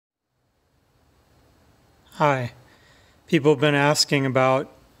Hi. People have been asking about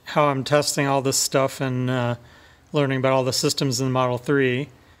how I'm testing all this stuff and learning about all the systems in the Model 3.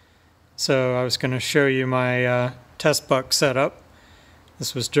 So I was going to show you my test buck setup.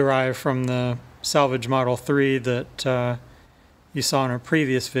 This was derived from the salvage Model 3 that you saw in a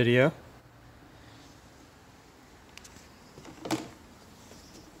previous video.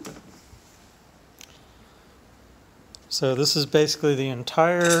 So this is basically the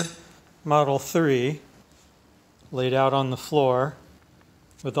entire Model 3 laid out on the floor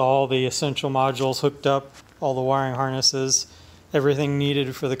with all the essential modules hooked up, all the wiring harnesses, everything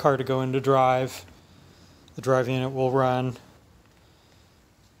needed for the car to go into drive. The drive unit will run.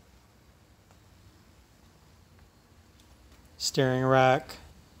 Steering rack,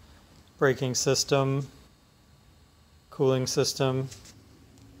 braking system, cooling system.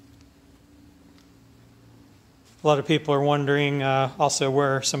 A lot of people are wondering also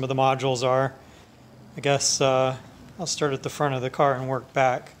where some of the modules are. I guess I'll start at the front of the car and work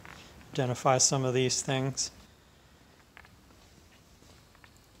back, identify some of these things.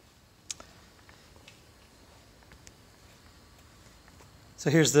 So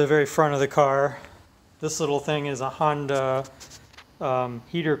here's the very front of the car. This little thing is a Honda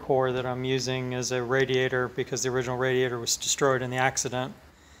heater core that I'm using as a radiator because the original radiator was destroyed in the accident.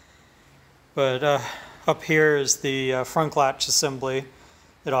 But up here is the front latch assembly.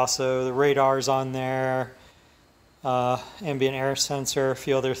 It also, the radar's on there, ambient air sensor, a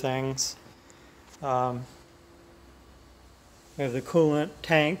few other things. We have the coolant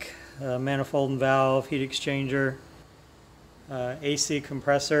tank, manifold and valve, heat exchanger, AC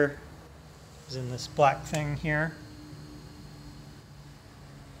compressor is in this black thing here.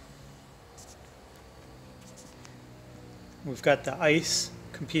 We've got the ICE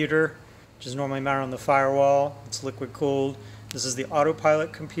computer, which is normally mounted on the firewall. It's liquid cooled. This is the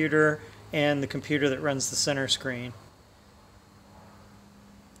autopilot computer and the computer that runs the center screen.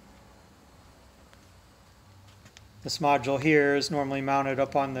 This module here is normally mounted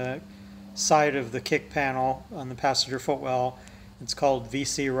up on the side of the kick panel on the passenger footwell. It's called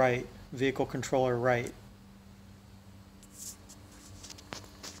VC right, vehicle controller right.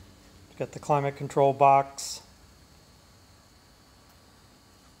 Got the climate control box.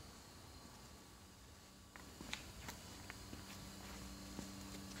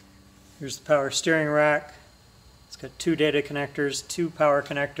 Here's the power steering rack. It's got 2 data connectors, 2 power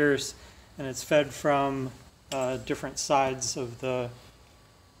connectors, and it's fed from different sides of the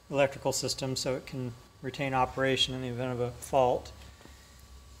electrical system so it can retain operation in the event of a fault.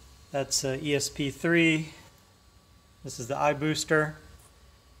 That's ESP3. This is the eye booster.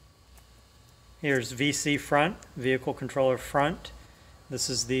 Here's VC front, vehicle controller front. This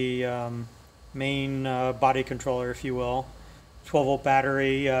is the main body controller, if you will. 12-volt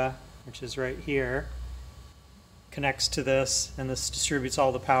battery, which is right here, connects to this, and this distributes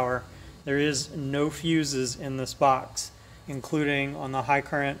all the power. There is no fuses in this box, including on the high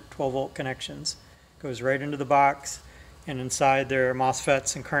current 12-volt connections. Goes right into the box, and inside there are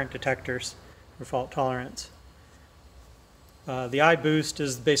MOSFETs and current detectors for fault tolerance. The iBoost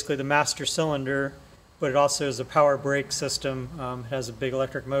is basically the master cylinder, but it also is a power brake system. It has a big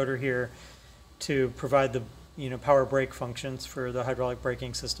electric motor here to provide the power brake functions for the hydraulic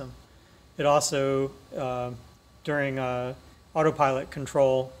braking system. It also, during autopilot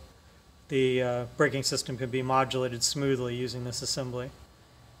control, the braking system can be modulated smoothly using this assembly.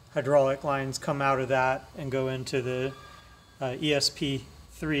 Hydraulic lines come out of that and go into the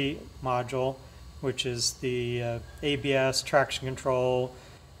ESP3 module, which is the ABS, traction control,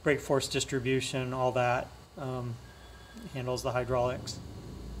 brake force distribution, all that handles the hydraulics.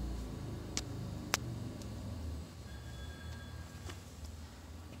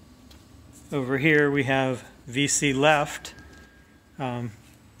 Over here we have VC left,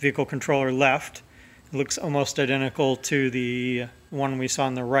 vehicle controller left. It looks almost identical to the one we saw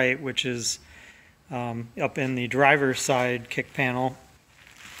on the right, which is up in the driver's side kick panel.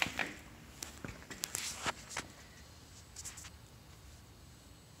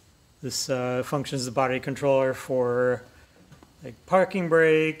 This functions as the body controller for like parking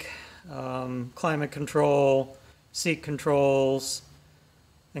brake, climate control, seat controls,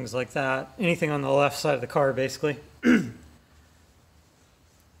 things like that. Anything on the left side of the car, basically. With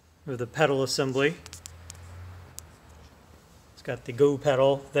the pedal assembly. It's got the go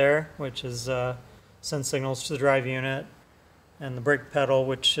pedal there, which is sends signals to the drive unit, and the brake pedal,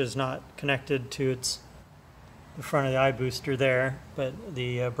 which is not connected to the front of the eye booster there, but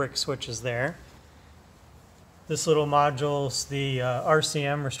the brake switch is there. This little module is the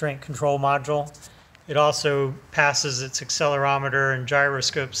RCM, restraint control module. It also passes its accelerometer and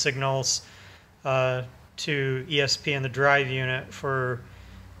gyroscope signals to ESP and the drive unit for,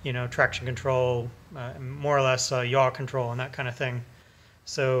 traction control, more or less yaw control and that kind of thing.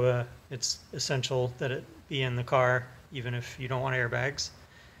 So it's essential that it be in the car, even if you don't want airbags.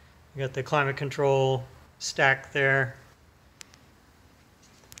 We got the climate control stack there.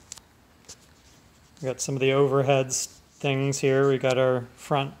 We got some of the overheads things here. We got our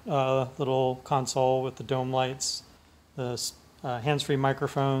front little console with the dome lights, the hands-free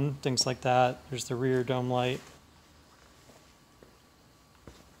microphone, things like that. There's the rear dome light.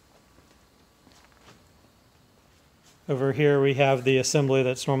 Over here we have the assembly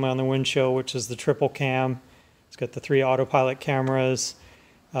that's normally on the windshield, which is the triple cam. It's got the 3 autopilot cameras,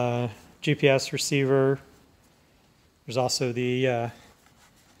 GPS receiver. There's also the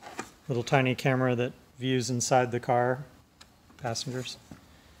little tiny camera that views inside the car, passengers.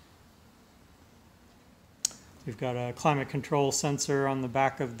 We've got a climate control sensor on the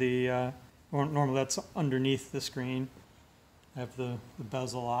back of the, normally that's underneath the screen. I have the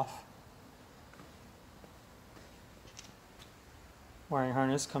bezel off. Wiring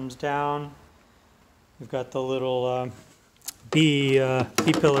harness comes down. We've got the little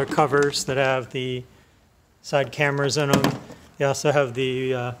B-pillar covers that have the side cameras in them. They also have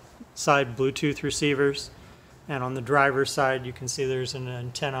the side Bluetooth receivers. And on the driver's side, you can see there's an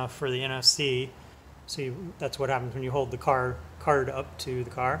antenna for the NFC. So that's what happens when you hold the card up to the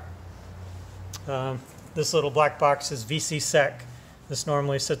car. This little black box is VC-Sec. This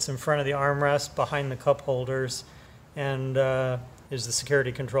normally sits in front of the armrest behind the cup holders and is the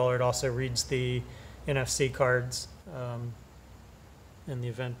security controller. It also reads the NFC cards in the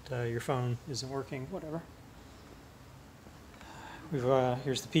event your phone isn't working, whatever.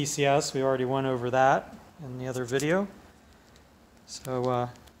 Here's the PCS. We already went over that in the other video. So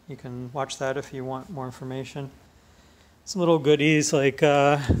you can watch that if you want more information. Some little goodies like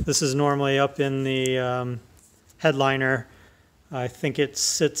this is normally up in the headliner. I think it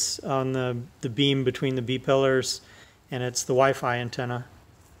sits on the beam between the B-pillars, and it's the Wi-Fi antenna.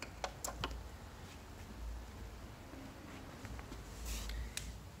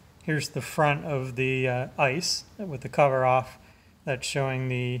 Here's the front of the ICE with the cover off. That's showing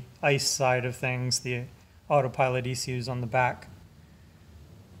the ICE side of things, the autopilot ECUs on the back.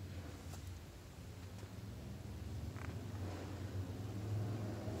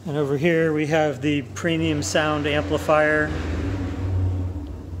 And over here we have the premium sound amplifier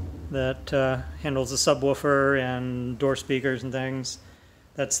that handles the subwoofer and door speakers and things.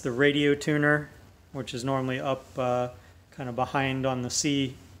 That's the radio tuner, which is normally up kind of behind on the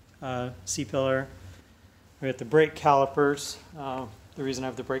C-pillar. We got the brake calipers. The reason I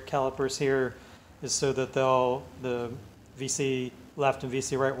have the brake calipers here is so that the VC left and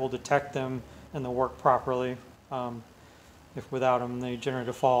VC right will detect them and they'll work properly. If without them, they generate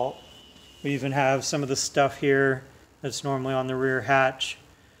a fault. We even have some of the stuff here that's normally on the rear hatch.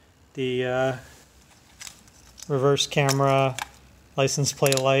 The reverse camera, license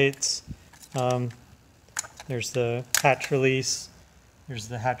plate lights. There's the hatch release. There's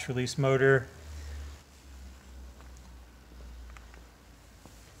the hatch release motor.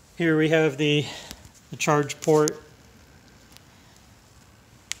 Here we have the charge port,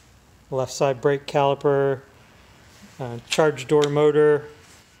 left side brake caliper, charge door motor.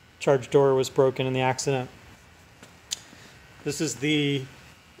 Charge door was broken in the accident. This is the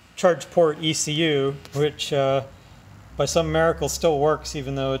charge port ECU, which by some miracle still works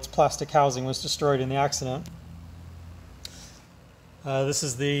even though its plastic housing was destroyed in the accident. This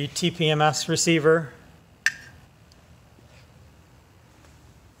is the Tpms receiver.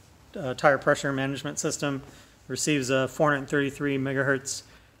 Tire pressure management system. Receives a 433 megahertz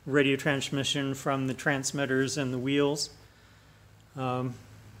radio transmission from the transmitters and the wheels. Of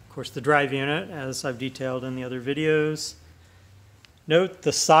course, the drive unit, as I've detailed in the other videos. Note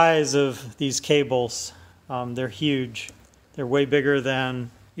the size of these cables. They're huge. They're way bigger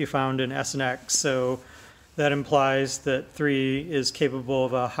than you found in S and X, so that implies that 3 is capable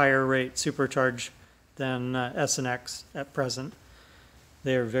of a higher rate supercharge than S and X at present.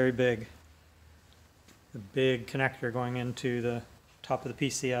 They are very big. The big connector going into the top of the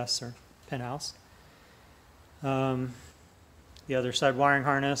PCS or pin house. The other side wiring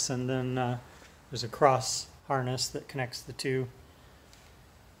harness, and then there's a cross harness that connects the two.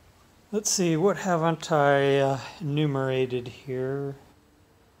 Let's see, what haven't I enumerated here?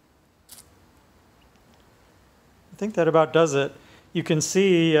 I think that about does it. You can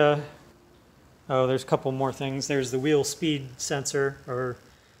see, oh, there's a couple more things. There's the wheel speed sensor, or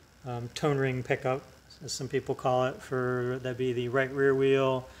tone ring pickup, as some people call it, that'd be the right rear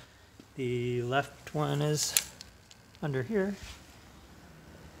wheel. The left one is under here.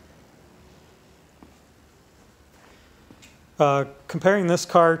 Comparing this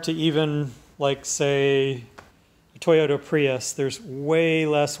car to even, like, say, a Toyota Prius, there's way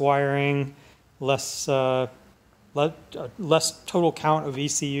less wiring, less total count of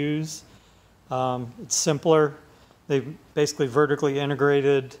ECUs. It's simpler. They basically vertically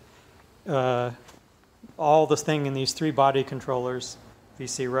integrated all this thing in these 3 body controllers: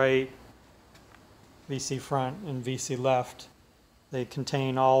 VC right, VC front, and VC left. They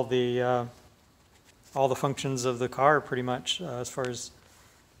contain all the functions of the car pretty much, as far as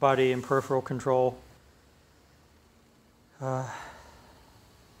body and peripheral control. I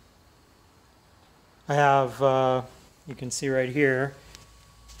have, you can see right here,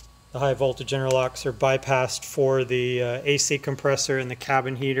 the high voltage interlocks are bypassed for the AC compressor and the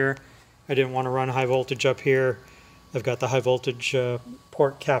cabin heater. I didn't want to run high voltage up here. I've got the high voltage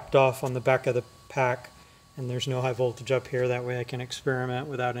port capped off on the back of the pack, and there's no high voltage up here. That way I can experiment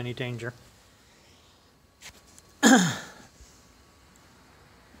without any danger.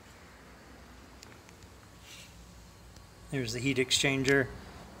 There's the heat exchanger.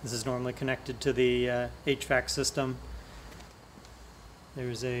 This is normally connected to the HVAC system.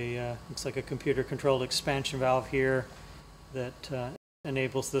 There's a, looks like a computer-controlled expansion valve here that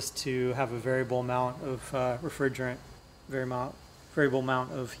enables this to have a variable amount of refrigerant, variable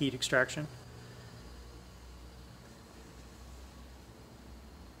amount of heat extraction.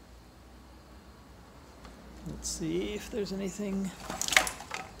 Let's see if there's anything.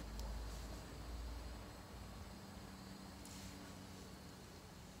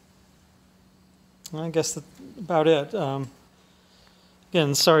 I guess that's about it.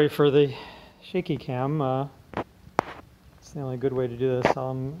 Again, sorry for the shaky cam. It's the only good way to do this.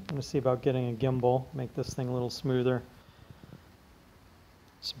 I'm going to see about getting a gimbal, make this thing a little smoother.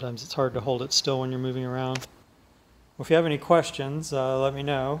 Sometimes it's hard to hold it still when you're moving around. Well, if you have any questions, let me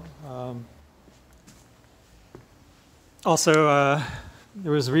know. Also,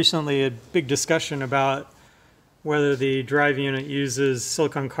 there was recently a big discussion about whether the drive unit uses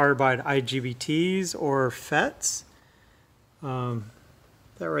silicon carbide IGBTs or FETs.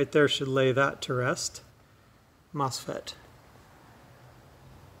 That right there should lay that to rest. MOSFET.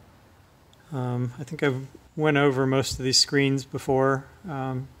 I think I've went over most of these screens before.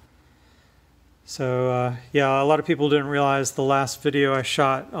 Yeah, a lot of people didn't realize the last video I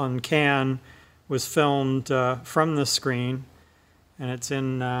shot on CAN was filmed from this screen, and it's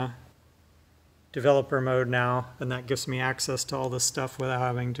in developer mode now, and that gives me access to all this stuff without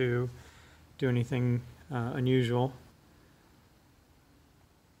having to do anything unusual.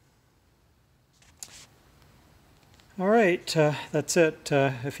 All right, that's it.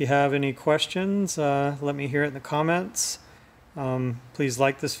 If you have any questions, let me hear it in the comments. Please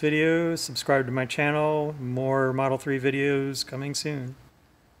like this video, subscribe to my channel, more Model 3 videos coming soon.